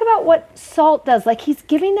 Let's talk about what salt does. Like, he's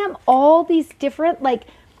giving them all these different like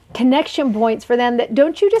connection points for them that,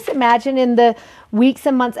 don't you just imagine in the weeks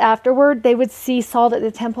and months afterward, they would see salt at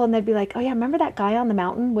the temple and they'd be like, oh yeah, remember that guy on the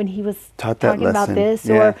mountain when he was talking about this?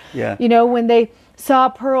 Or, you know, when they saw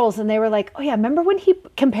pearls and they were like, oh yeah, remember when he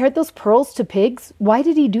compared those pearls to pigs? Why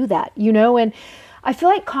did he do that? You know, and I feel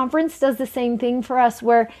like conference does the same thing for us,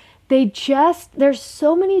 where there's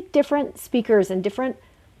so many different speakers and different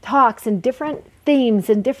talks and different themes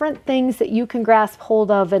and different things that you can grasp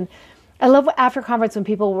hold of. And I love after conference when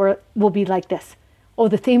people will be like this. Oh,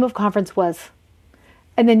 the theme of conference was,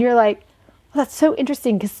 and then you're like, well, that's so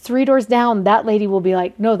interesting, because 3 doors down, that lady will be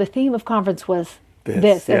like, no, the theme of conference was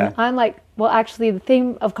this. And I'm like, well, actually the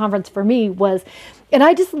theme of conference for me was, and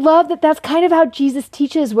I just love that that's kind of how Jesus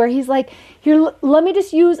teaches, where he's like, here, let me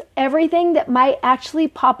just use everything that might actually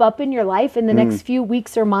pop up in your life in the next few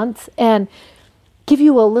weeks or months and give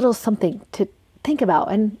you a little something to think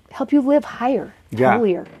about and help you live higher,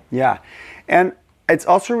 holier. Yeah. And it's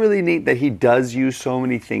also really neat that he does use so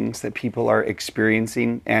many things that people are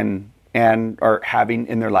experiencing and are having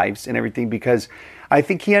in their lives and everything, because I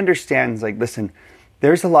think he understands, like, listen,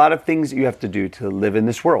 there's a lot of things that you have to do to live in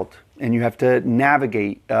this world, and you have to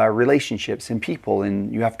navigate relationships and people,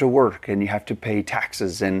 and you have to work, and you have to pay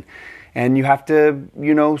taxes, and you have to,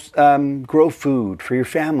 grow food for your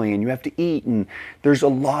family, and you have to eat, and there's a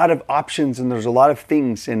lot of options, and there's a lot of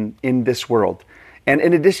things in this world. And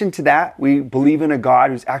in addition to that, we believe in a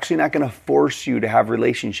God who's actually not going to force you to have a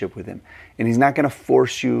relationship with him. And he's not going to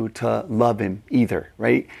force you to love him either,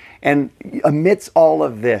 right? And amidst all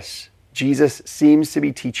of this, Jesus seems to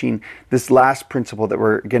be teaching this last principle that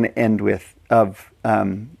we're going to end with, of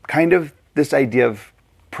kind of this idea of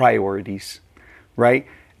priorities, right?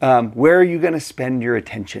 Where are you going to spend your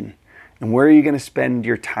attention? And where are you going to spend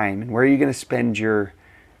your time? And where are you going to spend your,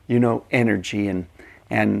 energy?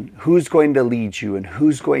 And who's going to lead you, and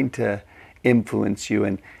who's going to influence you?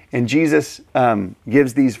 And Jesus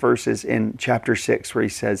gives these verses in chapter 6 where he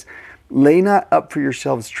says, "Lay not up for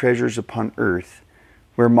yourselves treasures upon earth,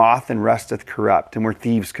 where moth and rust doth corrupt, and where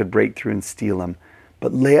thieves could break through and steal them.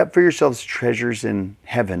 But lay up for yourselves treasures in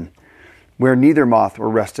heaven, where neither moth or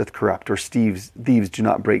rust doth corrupt, or thieves do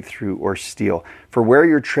not break through or steal. For where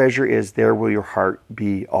your treasure is, there will your heart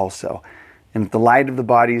be also. And if the light of the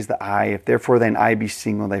body is the eye, if therefore thine eye be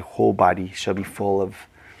single, thy whole body shall be full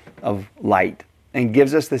of light." And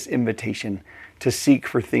gives us this invitation to seek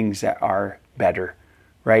for things that are better,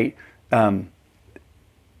 right?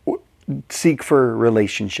 Seek for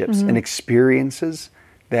relationships and experiences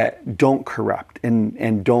that don't corrupt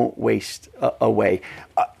and don't waste away.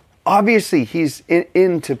 Obviously, he's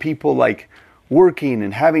into people like working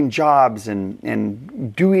and having jobs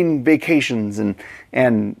and doing vacations and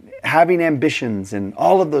having ambitions and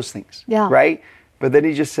all of those things, right? But then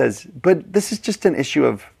he just says, but this is just an issue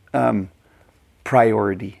of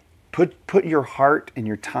priority. Put your heart and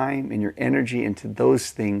your time and your energy into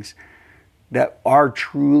those things that are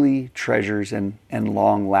truly treasures and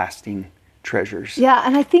long-lasting treasures. Yeah,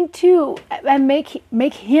 and I think too, and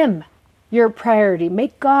make him your priority.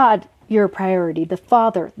 Make God your priority, the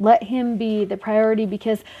Father. Let him be the priority,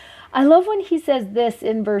 because I love when he says this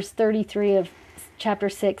in verse 33 of chapter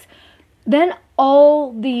 6, "Then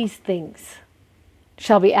all these things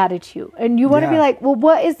shall be added to you." And you want to be like, well,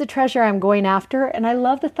 what is the treasure I'm going after? And I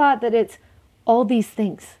love the thought that it's all these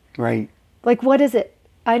things. Right. Like, what is it?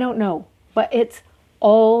 I don't know, but it's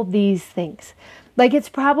all these things. Like, it's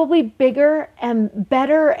probably bigger and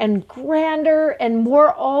better and grander and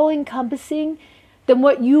more all-encompassing than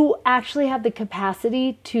what you actually have the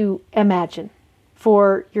capacity to imagine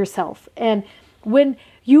for yourself. And when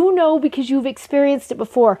because you've experienced it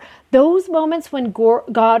before, those moments when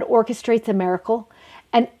God orchestrates a miracle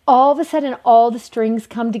and all of a sudden all the strings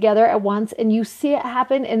come together at once and you see it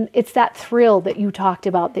happen, and it's that thrill that you talked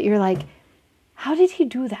about, that you're like, how did he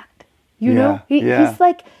do that? He's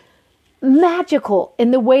like magical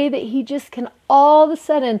in the way that he just can all of a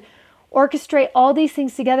sudden orchestrate all these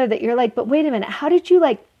things together, that you're like, but wait a minute, how did you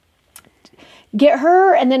get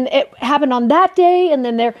her, and then it happened on that day, and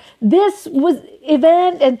then this was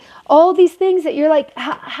event, and all these things that you're like,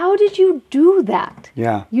 how did you do that?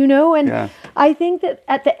 Yeah. I think that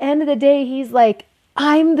at the end of the day, he's like,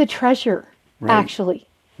 I'm the treasure, actually.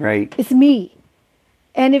 Right. It's me.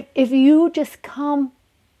 And if you just come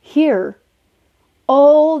here,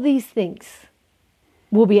 all these things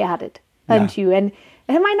will be added unto you. And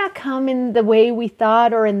it might not come in the way we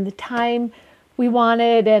thought or in the time we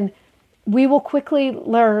wanted, and we will quickly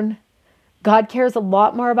learn God cares a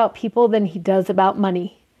lot more about people than he does about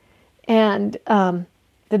money. And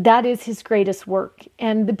that is his greatest work.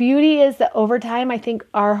 And the beauty is that over time, I think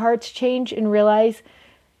our hearts change and realize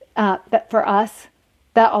that for us,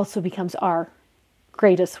 that also becomes our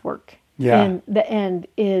greatest work. Yeah. And the end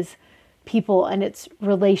is people, and it's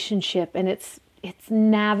relationship, and it's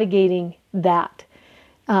navigating that.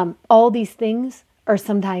 All these things are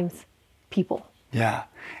sometimes people. Yeah.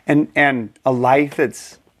 And a life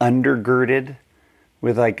that's undergirded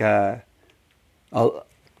with like an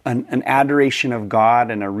adoration of God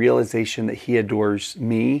and a realization that he adores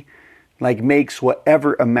me, like makes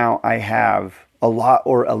whatever amount I have, a lot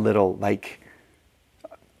or a little, like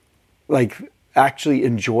actually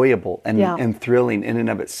enjoyable and thrilling in and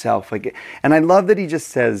of itself. And I love that he just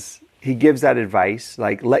says, he gives that advice,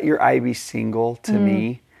 like, let your eye be single to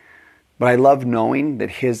me. But I love knowing that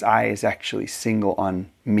his eye is actually single on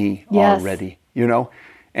me already,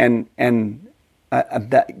 and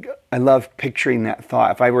that I love picturing that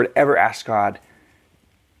thought. If I were to ever ask God,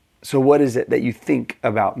 So what is it that you think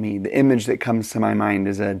about me? The image that comes to my mind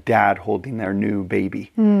is a dad holding their new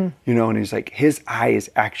baby, you know, and he's like, his eye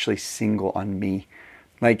is actually single on me.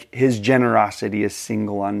 Like his generosity is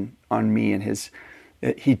single on me, and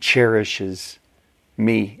he cherishes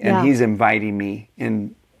me, and he's inviting me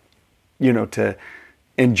in, you know, to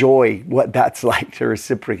enjoy what that's like, to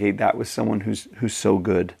reciprocate that with someone who's so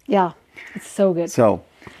good. Yeah, it's so good. So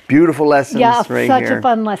beautiful lessons right here. Yeah, such a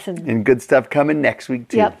fun lesson. And good stuff coming next week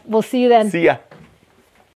too. Yep, we'll see you then. See ya.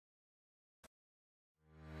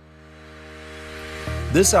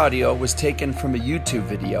 This audio was taken from a YouTube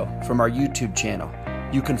video from our YouTube channel.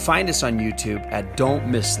 You can find us on YouTube at Don't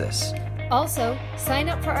Miss This. Also, sign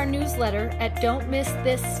up for our newsletter at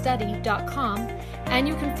don'tmissthisstudy.com, and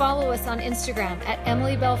you can follow us on Instagram at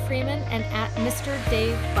Emily Bell Freeman and at Mr.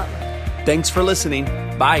 Dave Butler. Thanks for listening.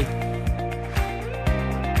 Bye.